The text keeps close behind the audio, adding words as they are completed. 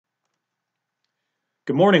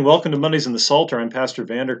Good morning. Welcome to Mondays in the Psalter. I'm Pastor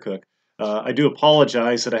Vandercook. I do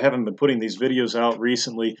apologize that I haven't been putting these videos out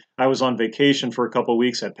recently. I was on vacation for a couple of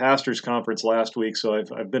weeks at Pastor's Conference last week, so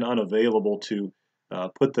I've been unavailable to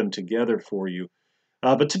put them together for you.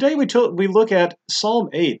 But today we look at Psalm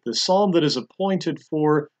 8, the psalm that is appointed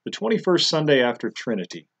for the 21st Sunday after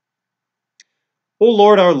Trinity. O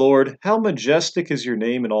Lord, our Lord, how majestic is your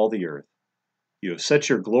name in all the earth. You have set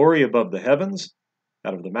your glory above the heavens.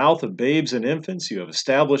 Out of the mouth of babes and infants you have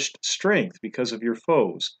established strength because of your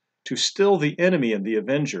foes, to still the enemy and the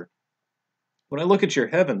avenger. When I look at your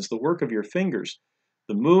heavens, the work of your fingers,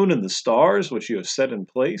 the moon and the stars which you have set in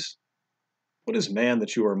place, what is man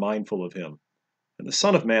that you are mindful of him, and the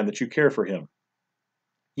son of man that you care for him?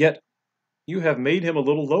 Yet you have made him a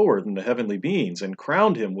little lower than the heavenly beings, and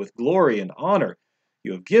crowned him with glory and honor.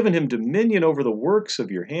 You have given him dominion over the works of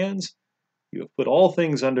your hands. You have put all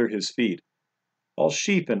things under his feet, all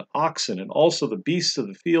sheep and oxen, and also the beasts of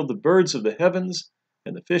the field, the birds of the heavens,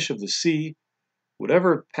 and the fish of the sea,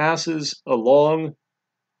 whatever passes along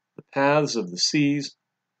the paths of the seas.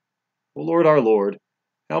 O Lord, our Lord,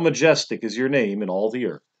 how majestic is your name in all the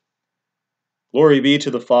earth. Glory be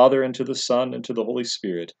to the Father, and to the Son, and to the Holy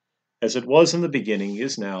Spirit, as it was in the beginning,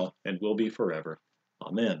 is now, and will be forever.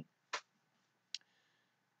 Amen.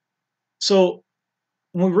 So,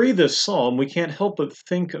 when we read this psalm, we can't help but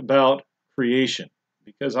think about creation,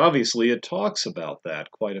 because obviously it talks about that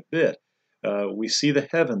quite a bit. We see the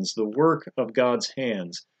heavens, the work of God's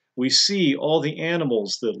hands. We see all the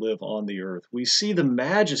animals that live on the earth. We see the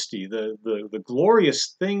majesty, the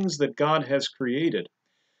glorious things that God has created.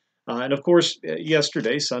 And of course,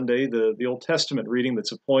 yesterday, Sunday, the Old Testament reading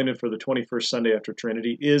that's appointed for the 21st Sunday after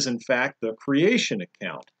Trinity is, in fact, the creation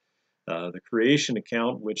account. The creation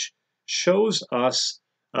account, which shows us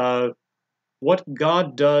what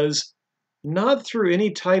God does, not through any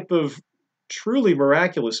type of truly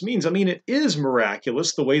miraculous means. I mean, it is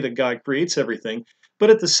miraculous the way that God creates everything, but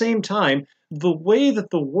at the same time, the way that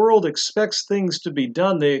the world expects things to be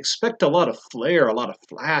done, they expect a lot of flair, a lot of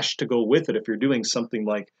flash to go with it if you're doing something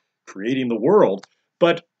like creating the world.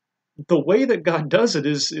 But the way that God does it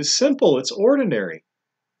is simple, it's ordinary.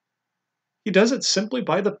 He does it simply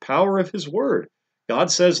by the power of his word. God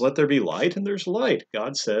says, let there be light, and there's light.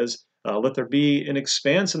 God says, let there be an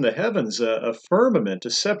expanse in the heavens, a firmament to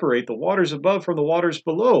separate the waters above from the waters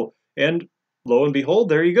below. And lo and behold,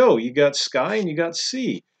 there you go. You got sky and you got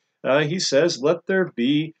sea. He says, let there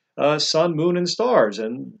be sun, moon, and stars.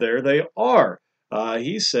 And there they are.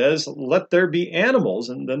 He says, let there be animals.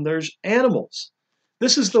 And then there's animals.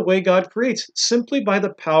 This is the way God creates, simply by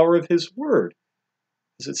the power of his word.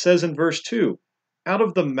 As it says in verse 2, out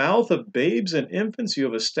of the mouth of babes and infants you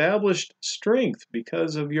have established strength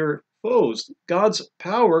because of your foes. God's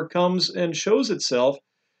power comes and shows itself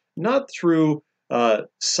not through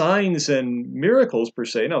signs and miracles per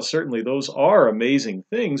se. Now, certainly those are amazing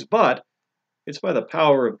things, but it's by the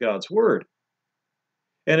power of God's word.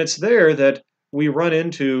 And it's there that we run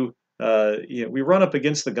into, we run up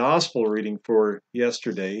against the gospel reading for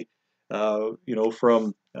yesterday,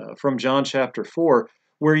 from John chapter 4,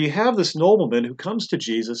 where you have this nobleman who comes to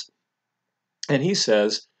Jesus and he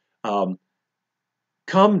says,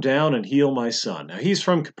 come down and heal my son. Now, he's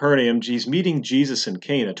from Capernaum. He's meeting Jesus in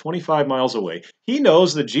Cana, 25 miles away. He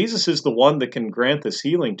knows that Jesus is the one that can grant this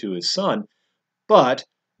healing to his son, but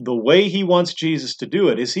the way he wants Jesus to do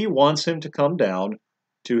it is he wants him to come down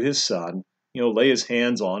to his son, lay his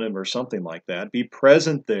hands on him or something like that, be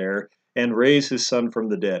present there and raise his son from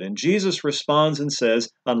the dead. And Jesus responds and says,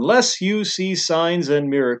 unless you see signs and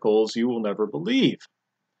miracles, you will never believe.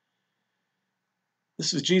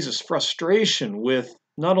 This is Jesus' frustration with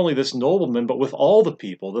not only this nobleman, but with all the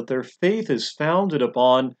people, that their faith is founded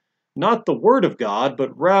upon not the word of God, but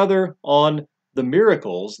rather on the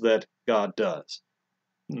miracles that God does.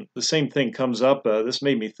 The same thing comes up. This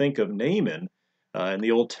made me think of Naaman in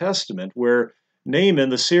the Old Testament, where Naaman,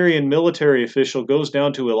 the Syrian military official, goes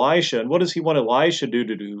down to Elisha, and what does he want Elisha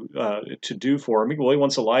to do for him? Well, he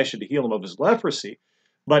wants Elisha to heal him of his leprosy,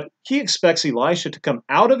 but he expects Elisha to come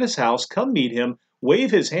out of his house, come meet him,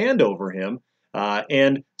 wave his hand over him,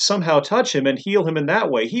 and somehow touch him and heal him in that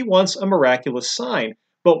way. He wants a miraculous sign.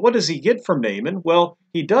 But what does he get from Naaman? Well,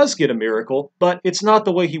 he does get a miracle, but it's not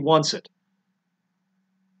the way he wants it.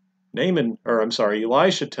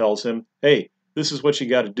 Elisha tells him, hey, this is what you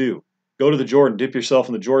got to do. Go to the Jordan, dip yourself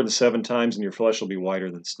in the Jordan 7 times, and your flesh will be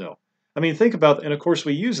whiter than snow. I mean, think about, and of course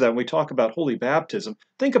we use that when we talk about holy baptism.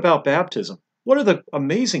 Think about baptism. What are the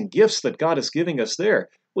amazing gifts that God is giving us there?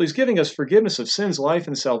 Well, he's giving us forgiveness of sins, life,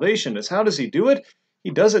 and salvation. How does he do it?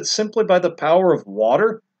 He does it simply by the power of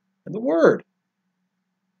water and the word.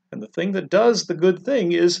 And the thing that does the good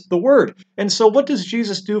thing is the Word. And so what does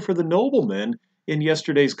Jesus do for the nobleman in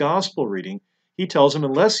yesterday's gospel reading? He tells him,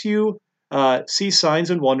 unless you see signs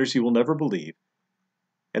and wonders, you will never believe.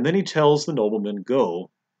 And then he tells the nobleman, go,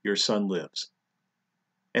 your son lives.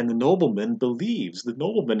 And the nobleman believes. The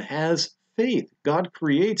nobleman has faith. God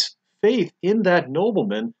creates faith in that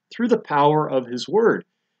nobleman through the power of his word.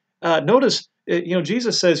 Notice,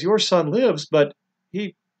 Jesus says, your son lives, but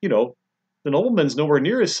he, the nobleman's nowhere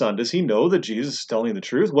near his son. Does he know that Jesus is telling the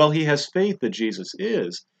truth? Well, he has faith that Jesus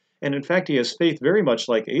is. And in fact, he has faith very much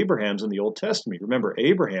like Abraham's in the Old Testament. Remember,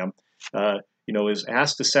 Abraham, is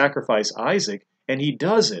asked to sacrifice Isaac, and he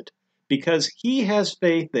does it because he has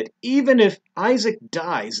faith that even if Isaac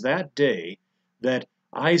dies that day, that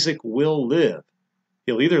Isaac will live.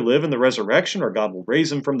 He'll either live in the resurrection or God will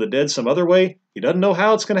raise him from the dead some other way. He doesn't know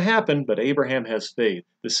how it's going to happen, but Abraham has faith.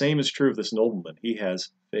 The same is true of this nobleman. He has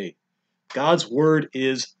faith. God's word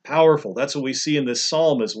is powerful. That's what we see in this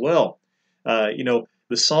psalm as well.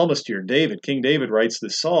 The psalmist here, David, King David writes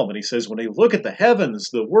this psalm, and he says, when I look at the heavens,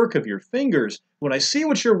 the work of your fingers, when I see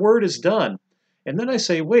what your word has done, and then I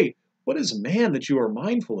say, wait, what is man that you are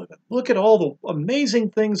mindful of him? Look at all the amazing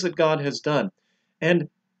things that God has done. And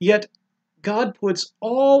yet, God puts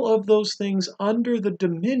all of those things under the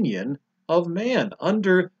dominion of man,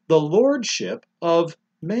 under the lordship of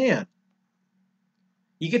man.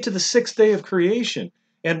 You get to the sixth day of creation,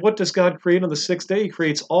 and what does God create on the sixth day? He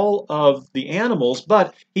creates all of the animals,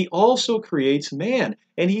 but he also creates man,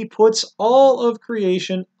 and he puts all of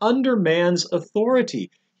creation under man's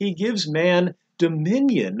authority. He gives man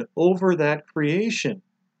dominion over that creation.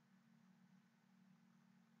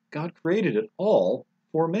 God created it all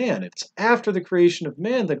for man. It's after the creation of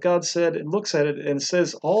man that God said and looks at it and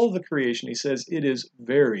says, all the creation, he says, it is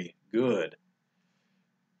very good.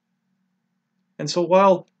 And so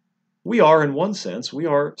while we are, in one sense, we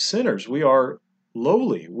are sinners, we are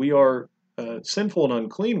lowly, we are sinful and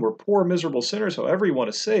unclean, we're poor, miserable sinners, however you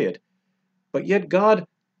want to say it, but yet God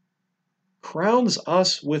crowns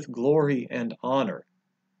us with glory and honor.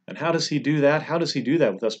 And how does he do that? How does he do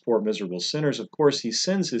that with us poor, miserable sinners? Of course, he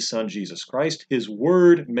sends his son, Jesus Christ, his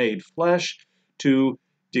word made flesh, to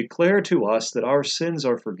declare to us that our sins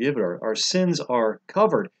are forgiven, our sins are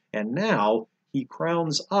covered, and now he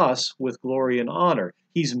crowns us with glory and honor.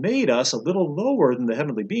 He's made us a little lower than the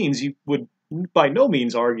heavenly beings. You would by no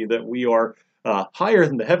means argue that we are higher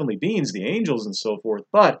than the heavenly beings, the angels and so forth,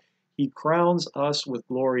 but he crowns us with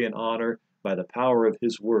glory and honor by the power of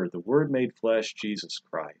his word, the word made flesh, Jesus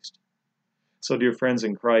Christ. So, dear friends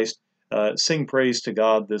in Christ, sing praise to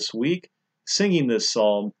God this week, singing this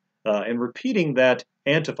psalm and repeating that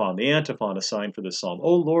antiphon, the antiphon assigned for this psalm.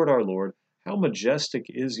 O Lord, our Lord, how majestic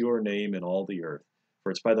is your name in all the earth. For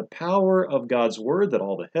it's by the power of God's word that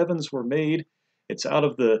all the heavens were made. It's out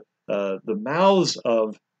of the mouths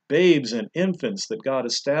of babes and infants that God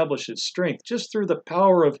establishes strength, just through the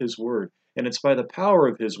power of his word. And it's by the power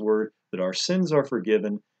of his word that our sins are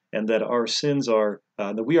forgiven and that our sins are,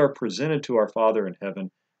 that we are presented to our Father in heaven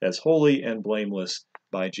as holy and blameless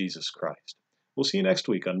by Jesus Christ. We'll see you next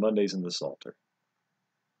week on Mondays in the Psalter.